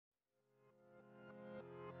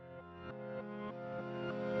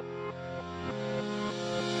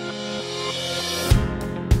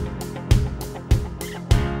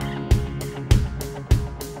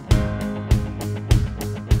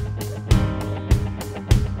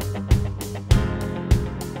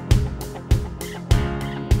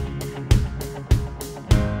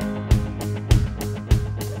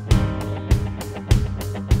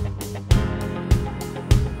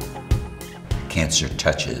Cancer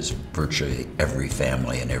touches virtually every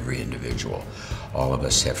family and every individual. All of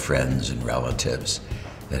us have friends and relatives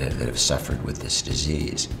that have suffered with this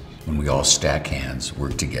disease. When we all stack hands,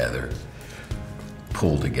 work together,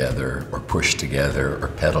 pull together, or push together, or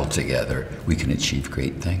pedal together, we can achieve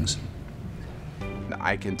great things.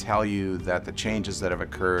 I can tell you that the changes that have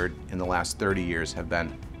occurred in the last 30 years have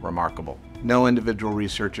been remarkable. No individual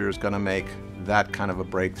researcher is going to make that kind of a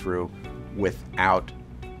breakthrough without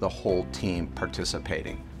the whole team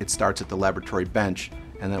participating. It starts at the laboratory bench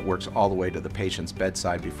and then works all the way to the patient's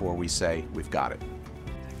bedside before we say we've got it.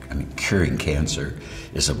 I mean, curing cancer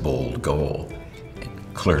is a bold goal.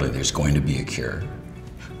 Clearly there's going to be a cure.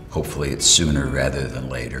 Hopefully it's sooner rather than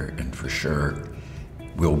later, and for sure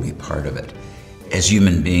we'll be part of it. As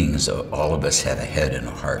human beings, all of us have a head and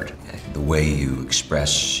a heart. The way you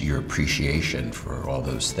express your appreciation for all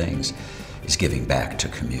those things is giving back to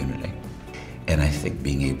community. And I think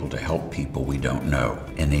being able to help people we don't know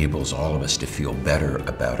enables all of us to feel better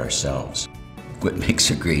about ourselves. What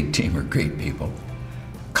makes a great team are great people.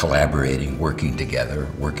 Collaborating, working together,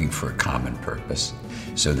 working for a common purpose,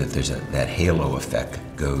 so that there's that halo effect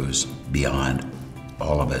goes beyond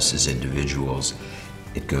all of us as individuals.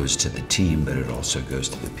 It goes to the team, but it also goes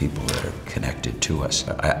to the people that are connected to us.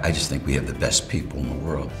 I just think we have the best people in the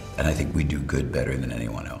world, and I think we do good better than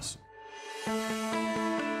anyone else.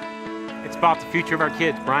 It's about the future of our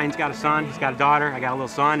kids. Brian's got a son, he's got a daughter, I got a little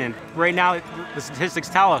son, and right now the statistics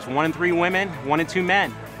tell us 1 in 3 women, 1 in 2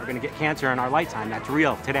 men are going to get cancer in our lifetime. That's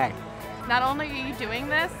real today. Not only are you doing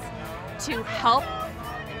this to help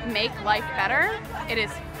make life better, it is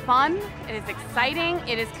fun, it is exciting,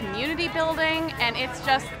 it is community building, and it's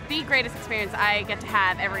just the greatest experience I get to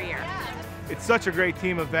have every year. It's such a great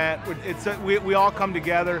team event. We all come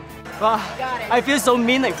together. I feel so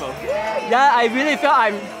meaningful. Yeah, I really feel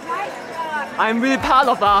I'm really part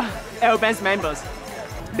of L Brands members.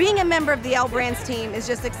 Being a member of the L Brands team is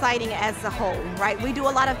just exciting as a whole, right? We do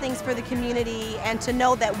a lot of things for the community, and to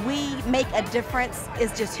know that we make a difference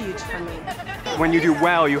is just huge for me. When you do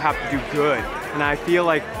well, you have to do good. And I feel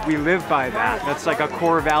like we live by that. That's like a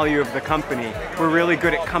core value of the company. We're really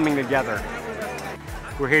good at coming together.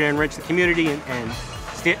 We're here to enrich the community and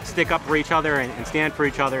stick up for each other and stand for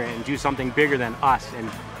each other and do something bigger than us. And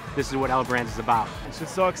this is what L Brands is about. It's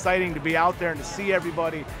just so exciting to be out there and to see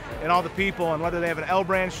everybody and all the people, and whether they have an L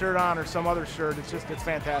Brands shirt on or some other shirt, it's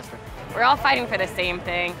fantastic. We're all fighting for the same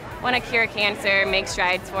thing. Want to cure cancer, make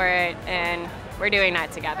strides for it, and we're doing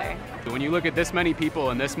that together. When you look at this many people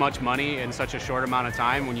and this much money in such a short amount of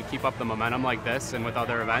time, when you keep up the momentum like this and with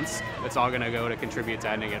other events, it's all going to go to contribute to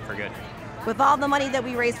ending it for good. With all the money that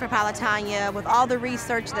we raise for Pelotonia, with all the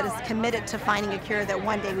research that is committed to finding a cure, that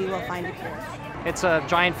one day we will find a cure. It's a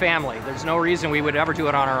giant family. There's no reason we would ever do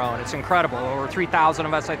it on our own. It's incredible. Over 3,000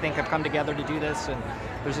 of us, I think, have come together to do this, and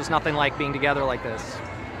there's just nothing like being together like this.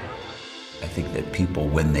 I think that people,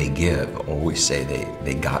 when they give, always say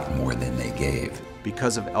they got more than they gave.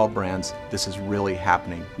 Because of L Brands, this is really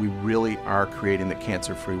happening. We really are creating the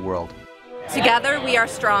cancer-free world. Together we are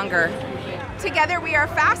stronger. Together we are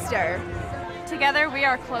faster. Together we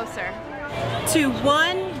are closer. To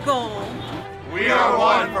one goal. We are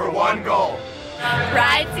one for one goal.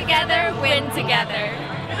 Ride together, win together.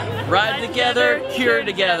 Ride together, cure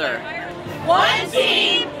together. One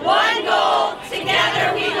team,